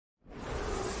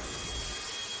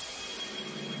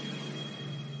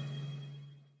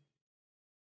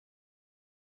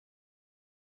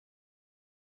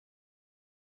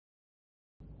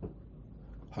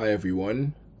Hi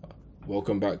everyone,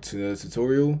 welcome back to another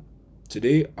tutorial.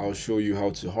 Today I'll show you how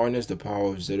to harness the power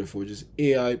of Zetaforge's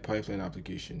AI pipeline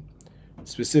application.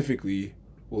 Specifically,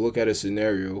 we'll look at a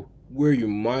scenario where you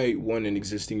might want an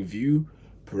existing view,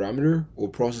 parameter, or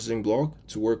processing block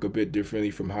to work a bit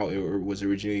differently from how it was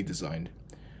originally designed.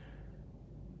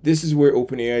 This is where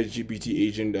OpenAI GPT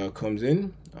agent comes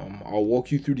in. I'll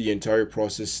walk you through the entire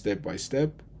process step by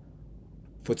step.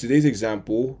 For today's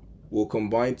example, we'll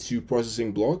combine two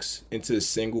processing blocks into a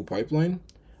single pipeline,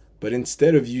 but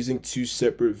instead of using two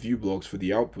separate view blocks for the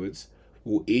outputs,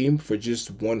 we'll aim for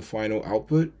just one final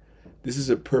output. This is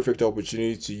a perfect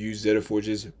opportunity to use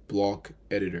Zetaforge's block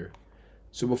editor.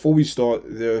 So before we start,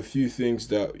 there are a few things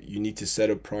that you need to set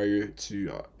up prior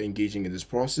to engaging in this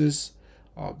process.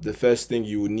 The first thing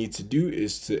you will need to do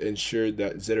is to ensure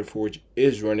that Zetaforge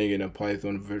is running in a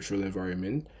Python virtual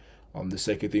environment. The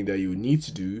second thing that you need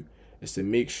to do is to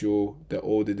make sure that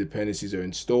all the dependencies are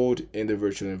installed in the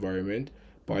virtual environment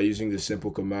by using the simple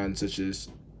commands such as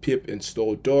pip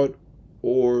install dot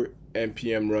or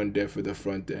npm run dev for the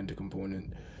front end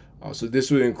component. So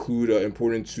this would include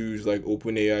important tools like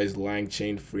OpenAI's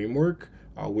LangChain framework,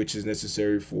 which is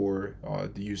necessary for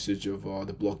the usage of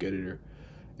the block editor.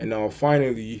 And now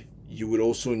finally, you would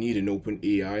also need an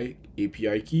OpenAI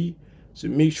API key. So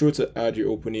make sure to add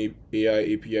your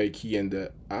OpenAI API key in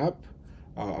the app.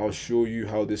 I'll show you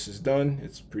how this is done.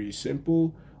 It's pretty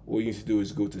simple. All you need to do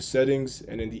is go to settings,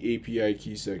 and in the API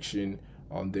key section,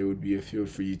 there would be a field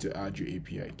for you to add your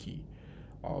API key.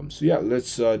 So yeah,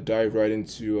 let's dive right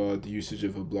into the usage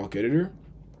of a block editor.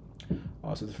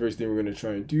 So the first thing we're going to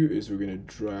try and do is we're going to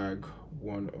drag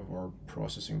one of our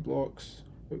processing blocks.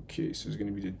 Okay, so it's going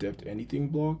to be the depth anything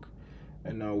block.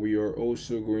 And now we are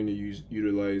also going to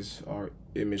utilize our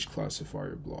image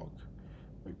classifier block.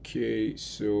 Okay,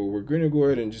 so we're going to go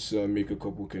ahead and just make a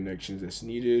couple connections that's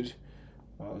needed.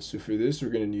 So for this, we're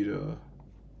going to need a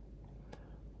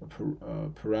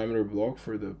parameter block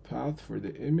for the path for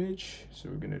the image. So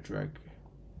we're going to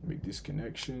make these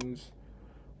connections.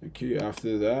 Okay,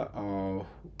 after that, what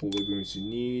we're going to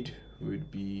need would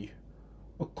be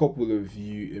a couple of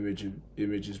view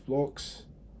images blocks.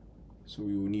 So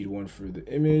we will need one for the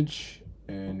image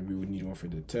and we would need one for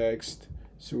the text.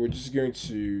 So we're just going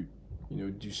to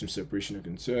do some separation of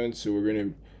concerns. So we're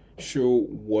going to show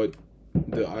what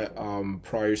the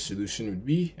prior solution would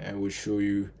be, and we'll show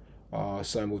you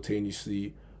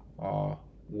simultaneously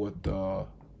what the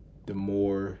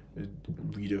more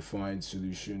redefined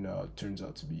solution turns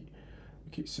out to be.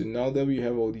 Okay, so now that we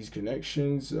have all these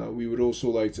connections, we would also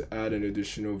like to add an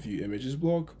additional view images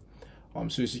block.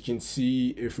 So as you can see,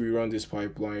 if we run this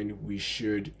pipeline, we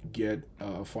should get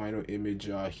a final image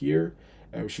here,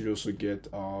 and we should also get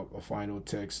a final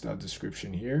text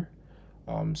description here.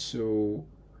 So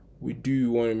we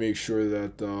do want to make sure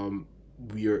that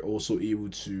we are also able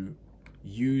to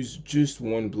use just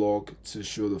one block to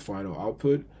show the final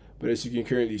output. But as you can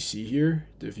currently see here,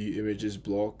 the view images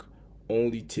block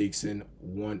only takes in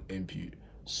one input.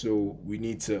 So we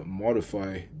need to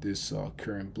modify this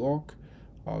current block.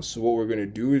 So what we're going to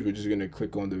do is we're just going to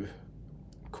click on the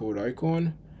code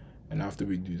icon, and after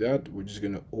we do that, we're just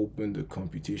going to open the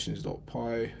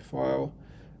computations.py file,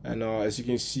 and as you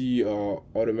can see,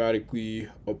 automatically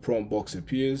a prompt box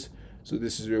appears. So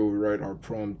this is where we write our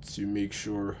prompt to make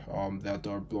sure that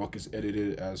our block is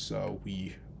edited as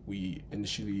we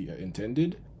initially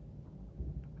intended.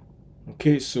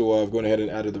 Okay, so I've gone ahead and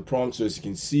added the prompt. So as you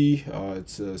can see,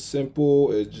 it's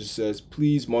simple. It just says,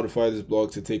 please modify this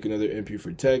block to take another input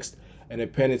for text and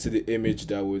append it to the image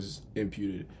that was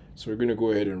imputed. So we're going to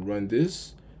go ahead and run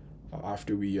this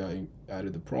after we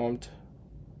added the prompt.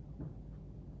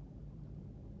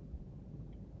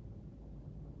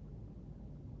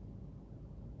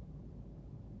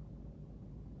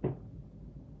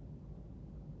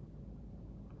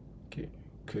 Okay,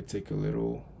 could take a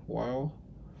little while.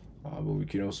 But we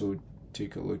can also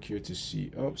take a look here to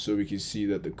see so we can see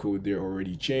that the code there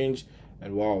already changed,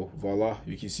 and wow, voila,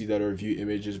 you can see that our view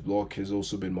images block has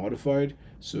also been modified.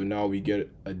 So now we get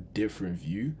a different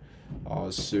view.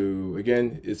 So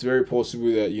again, it's very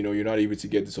possible that you're not able to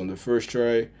get this on the first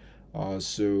try.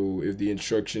 So if the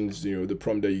instructions, the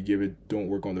prompt that you give it don't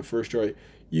work on the first try,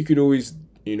 you could always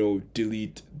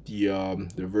delete the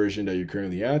version that you're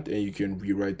currently at, and you can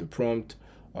rewrite the prompt.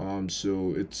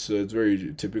 So it's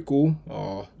very typical.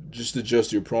 Just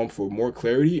adjust your prompt for more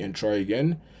clarity and try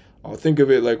again. Think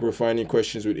of it like we're finding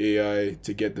questions with AI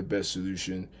to get the best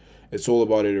solution. It's all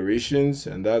about iterations,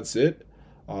 and that's it.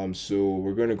 So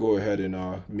we're going to go ahead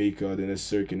and make the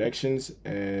necessary connections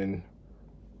and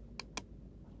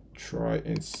try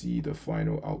and see the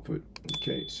final output.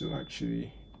 Okay, so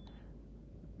actually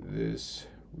this,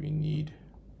 we need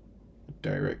a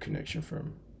direct connection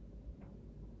from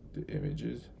the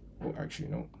images. Oh, actually,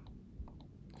 no.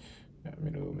 I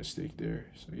made a little mistake there.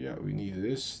 So yeah, we need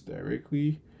this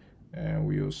directly, and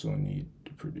we also need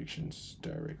the predictions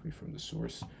directly from the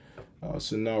source.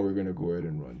 So now we're gonna go ahead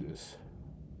and run this.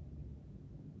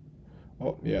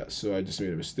 Oh yeah, so I just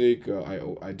made a mistake.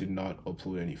 I did not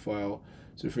upload any file.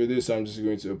 So for this, I'm just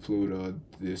going to upload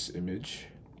this image.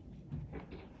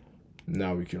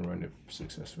 Now we can run it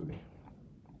successfully.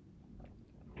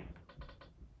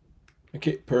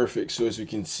 Okay, perfect. So as we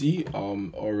can see,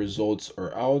 our results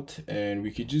are out, and we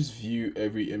could just view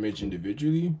every image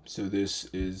individually. So this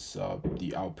is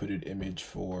the outputted image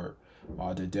for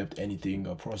the depth anything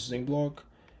processing block.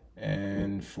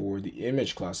 And for the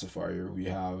image classifier, we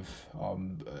have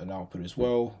an output as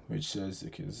well, which says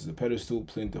okay, this is a pedestal,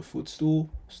 plinth, a footstool,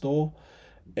 stall.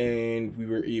 And we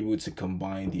were able to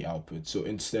combine the output. So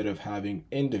instead of having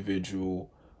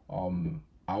individual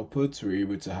outputs, we're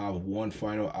able to have one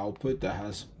final output that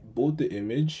has both the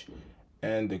image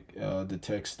and the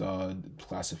text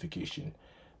classification.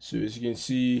 So as you can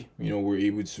see, we're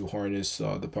able to harness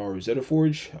the power of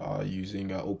Zetaforge using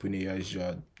OpenAI's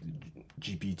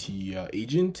GPT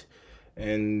agent,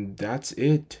 and that's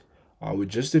it. With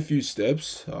just a few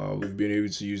steps, we've been able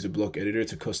to use the block editor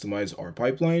to customize our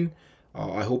pipeline.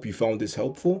 I hope you found this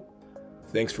helpful.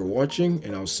 Thanks for watching,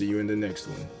 and I'll see you in the next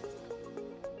one.